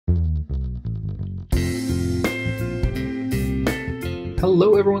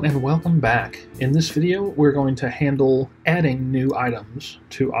Hello everyone and welcome back. In this video we're going to handle adding new items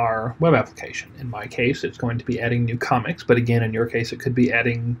to our web application. In my case it's going to be adding new comics, but again in your case it could be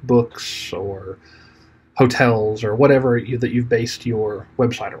adding books or hotels or whatever that you've based your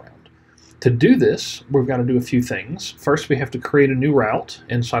website around. To do this we've got to do a few things. First we have to create a new route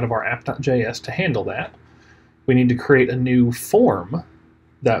inside of our app.js to handle that. We need to create a new form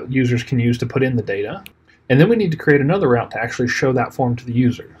that users can use to put in the data. And then we need to create another route to actually show that form to the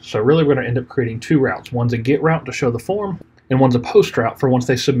user. So really we're going to end up creating two routes. One's a get route to show the form, and one's a post route for once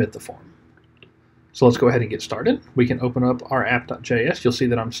they submit the form. So let's go ahead and get started. We can open up our app.js. You'll see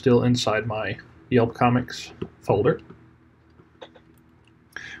that I'm still inside my Yelp Comics folder.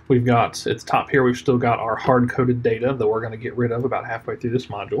 We've got, at the top here, we've still got our hard-coded data that we're going to get rid of about halfway through this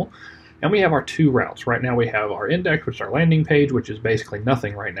module. And we have our two routes. Right now we have our index, which is our landing page, which is basically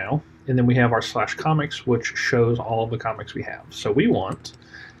nothing right now. And then we have our /comics, which shows all of the comics we have. So we want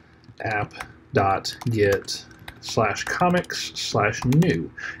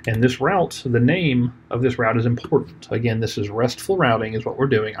app.get/comics/new. And this route, the name of this route is important. Again, this is RESTful routing is what we're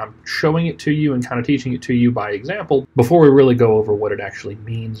doing. I'm showing it to you and kind of teaching it to you by example before we really go over what it actually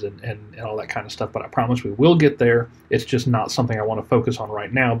means and all that kind of stuff. But I promise we will get there. It's just not something I want to focus on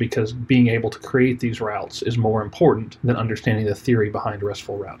right now because being able to create these routes is more important than understanding the theory behind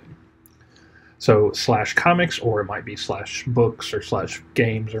RESTful routing. So /comics, or it might be /books or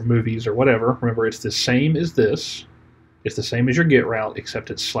 /games or movies or whatever. Remember, it's the same as this. It's the same as your get route, except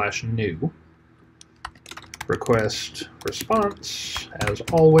it's /new. Request response, as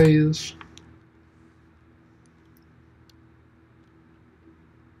always.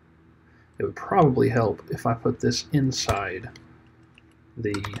 It would probably help if I put this inside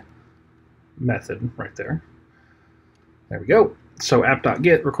the method right there. There we go. So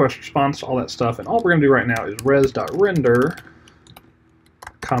app.get, request response, all that stuff, and all we're going to do right now is res.render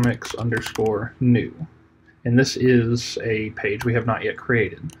comics_new. And this is a page we have not yet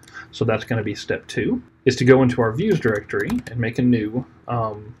created. So that's going to be step 2, is to go into our views directory and make a new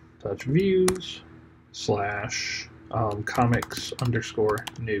that's views /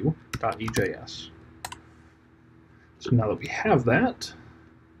 comics_new.ejs. So now that we have that,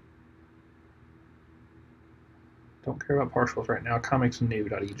 don't care about partials right now,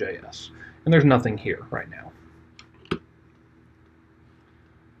 comics_new.ejs. And there's nothing here right now.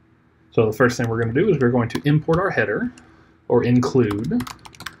 So the first thing we're going to do is we're going to import our header, or include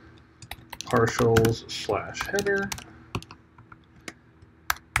partials/header.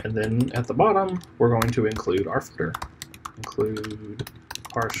 And then at the bottom, we're going to include our footer. Include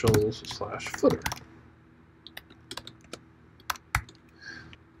partials/footer.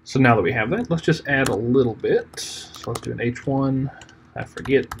 So now that we have that, let's just add a little bit. So let's do an H1. I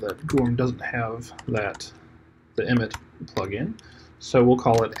forget that Gorm doesn't have the emit plugin. So we'll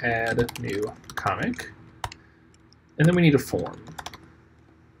call it add new comic. And then we need a form.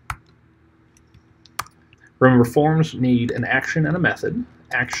 Remember, forms need an action and a method.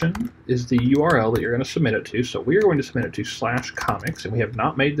 Action is the URL that you're going to submit it to. So we are going to submit it to /comics, and we have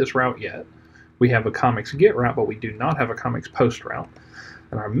not made this route yet. We have a comics get route, but we do not have a comics post route.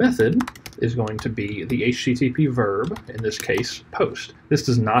 And our method is going to be the HTTP verb, in this case, post. This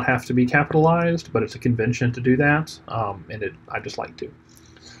does not have to be capitalized, but it's a convention to do that, and I just like to.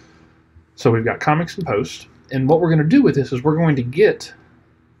 So we've got comics and post, and what we're going to do with this is we're going to get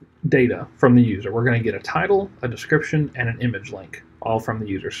data from the user. We're going to get a title, a description, and an image link, all from the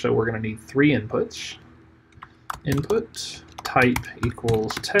user. So we're going to need 3 inputs. Input, type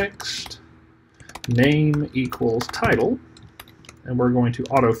equals text, name equals title, and we're going to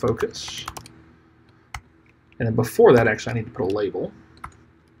autofocus. And then before that, actually, I need to put a label.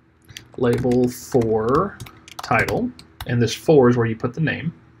 Label for title, and this for is where you put the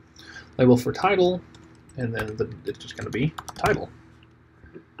name. Label for title, and then it's just going to be title.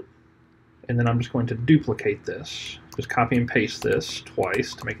 And then I'm just going to duplicate this. Just copy and paste this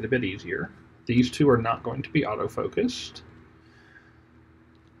twice to make it a bit easier. These two are not going to be autofocused.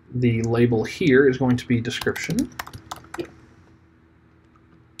 The label here is going to be description.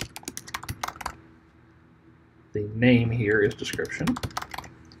 The name here is description.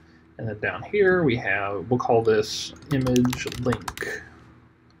 And then down here we have, we'll call this image link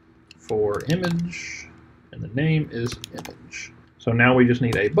for image, and the name is image. So now we just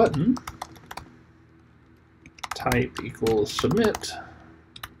need a button. Type equals submit,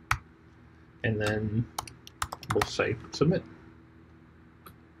 and then we'll say submit.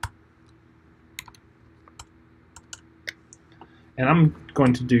 And I'm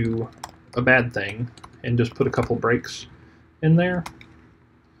going to do a bad thing and just put a couple breaks in there.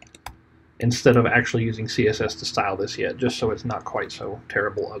 instead of actually using CSS to style this yet, just so it's not quite so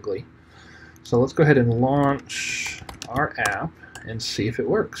terrible ugly. So let's go ahead and launch our app and see if it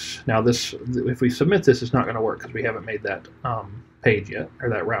works. Now this, if we submit this, it's not going to work because we haven't made that page yet, or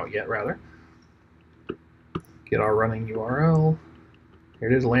that route yet rather. Get our running URL.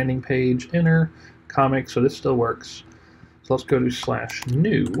 Here it is, landing page, enter, comics, so this still works. So let's go to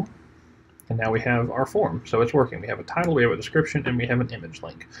 /new, and now we have our form. So it's working. We have a title, we have a description, and we have an image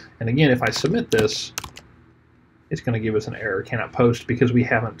link. And again, if I submit this, it's going to give us an error, cannot post, because we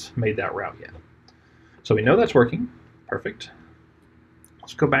haven't made that route yet. So we know that's working. Perfect.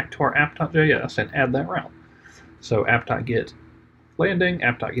 Let's go back to our app.js and add that route. So app.get landing,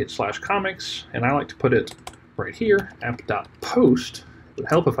 app.get /comics, and I like to put it right here, app.post. It would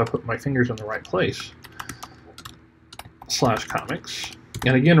help if I put my fingers in the right place, /comics.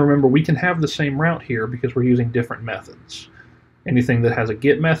 And again, remember, we can have the same route here because we're using different methods. Anything that has a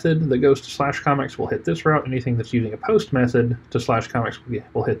get method that goes to /comics will hit this route. Anything that's using a post method to /comics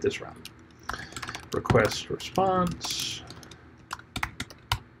will hit this route. Request response.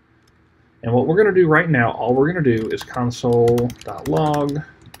 And what we're going to do right now, all we're going to do is console.log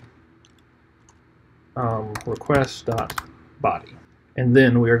request.body. And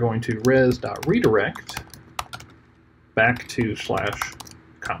then we are going to res.redirect back to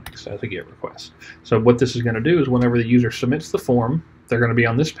 /comics as a GET request. So what this is going to do is whenever the user submits the form, they're going to be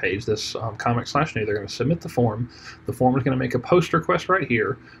on this page, this comics/new, they're going to submit the form. The form is going to make a post request right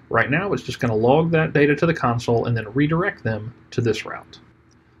here. Right now it's just going to log that data to the console and then redirect them to this route.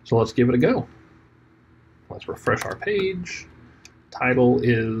 So let's give it a go. Let's refresh our page. Title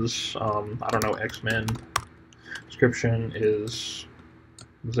is, I don't know, X-Men. Description is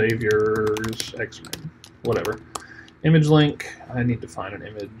Xavier's X-Men, whatever. Image link, I need to find an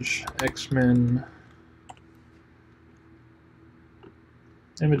image. X-Men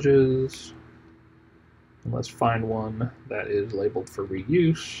images, and let's find one that is labeled for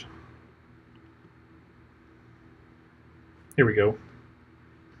reuse. Here we go.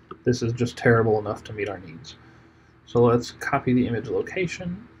 This is just terrible enough to meet our needs. So let's copy the image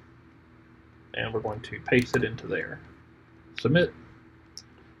location, and we're going to paste it into there. Submit.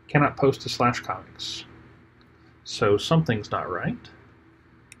 Cannot post to /comics. So something's not right.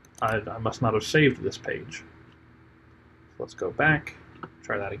 I must not have saved this page. Let's go back,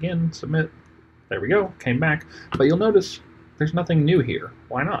 try that again, submit. There we go, came back. But you'll notice there's nothing new here.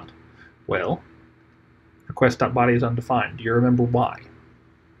 Why not? Well, request.body is undefined. Do you remember why?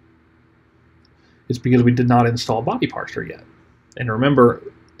 It's because we did not install body parser yet. And remember,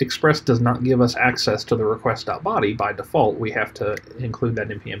 Express does not give us access to the request.body by default. We have to include that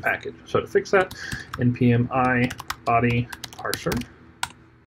npm package. So to fix that, npm I body parser.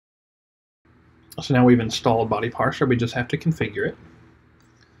 So now we've installed body parser. We just have to configure it.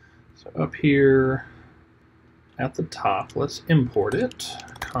 So up here at the top, let's import it.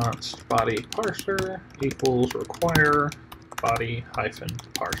 Const body parser equals require body hyphen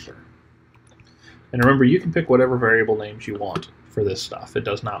parser. And remember, you can pick whatever variable names you want for this stuff. It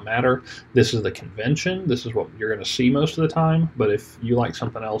does not matter. This is the convention. This is what you're going to see most of the time. But if you like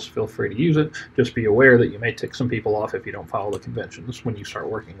something else, feel free to use it. Just be aware that you may tick some people off if you don't follow the conventions when you start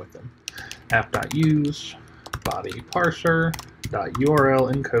working with them. App.use body parser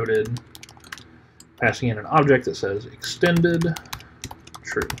 .url encoded, passing in an object that says extended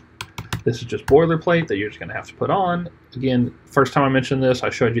true. This is just boilerplate that you're just going to have to put on. Again, first time I mentioned this, I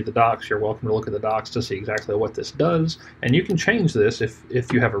showed you the docs. You're welcome to look at the docs to see exactly what this does. And you can change this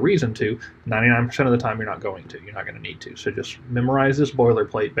if you have a reason to. 99% of the time, you're not going to. You're not going to need to. So just memorize this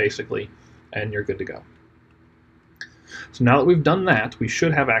boilerplate, basically, and you're good to go. So now that we've done that, we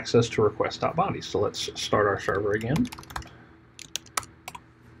should have access to request.body. So let's start our server again.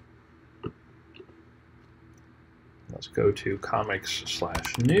 Let's go to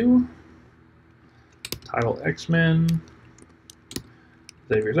comics/new. Title X-Men,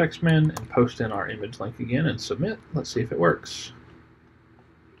 Xavier's X-Men, and post in our image link again and submit. Let's see if it works.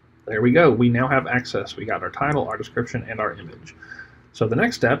 There we go. We now have access. We got our title, our description, and our image. So the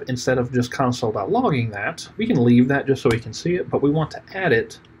next step, instead of just console.logging that, we can leave that just so we can see it, but we want to add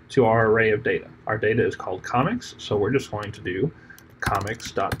it to our array of data. Our data is called comics, so we're just going to do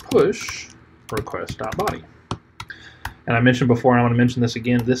comics.push request.body. And I mentioned before, and I want to mention this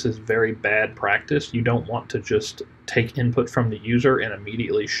again, this is very bad practice. You don't want to just take input from the user and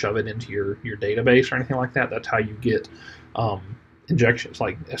immediately shove it into your database or anything like that. That's how you get injections,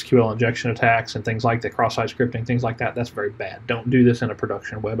 like SQL injection attacks and things like that, cross-site scripting, things like that. That's very bad. Don't do this in a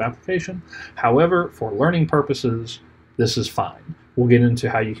production web application. However, for learning purposes, this is fine. We'll get into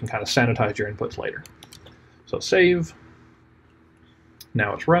how you can kind of sanitize your inputs later. So save.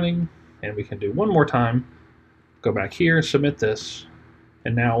 Now it's running. and we can do one more time, go back here, submit this,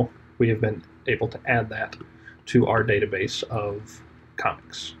 and now we have been able to add that to our database of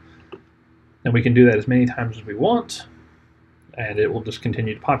comics. And we can do that as many times as we want, and it will just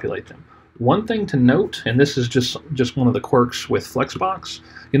continue to populate them. One thing to note, and this is just one of the quirks with Flexbox,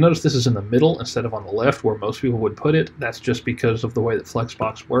 you'll notice this is in the middle instead of on the left where most people would put it. That's just because of the way that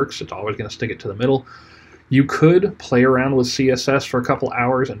Flexbox works. It's always going to stick it to the middle. You could play around with CSS for a couple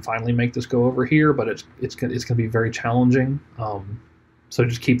hours and finally make this go over here, but it's going to be very challenging. So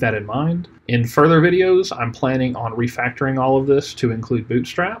just keep that in mind. In further videos, I'm planning on refactoring all of this to include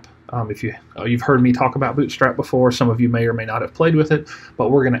Bootstrap. If you've heard me talk about Bootstrap before, some of you may or may not have played with it,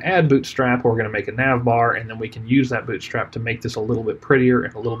 but we're going to add Bootstrap, we're going to make a nav bar, and then we can use that Bootstrap to make this a little bit prettier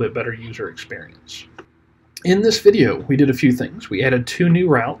and a little bit better user experience. In this video, we did a few things. We added 2 new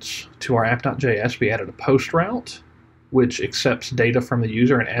routes to our app.js. We added a post route, which accepts data from the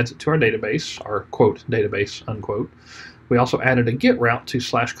user and adds it to our database, our quote database, unquote. We also added a get route to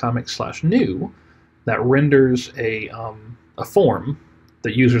 /comics/new that renders a form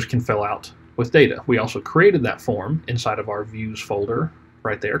that users can fill out with data. We also created that form inside of our views folder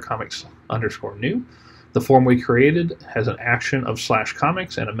right there, comics_new. The form we created has an action of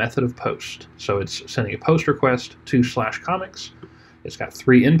 /comics and a method of post. So it's sending a post request to /comics. It's got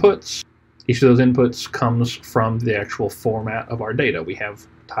 3 inputs. Each of those inputs comes from the actual format of our data. We have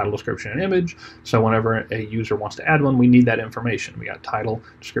title, description, and image. So whenever a user wants to add one, we need that information. We got title,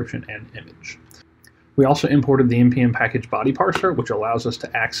 description, and image. We also imported the npm package body parser, which allows us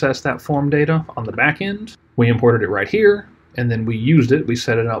to access that form data on the back end. We imported it right here, and then we used it. We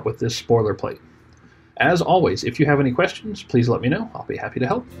set it up with this boilerplate. As always, if you have any questions, please let me know. I'll be happy to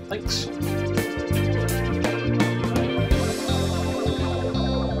help. Thanks.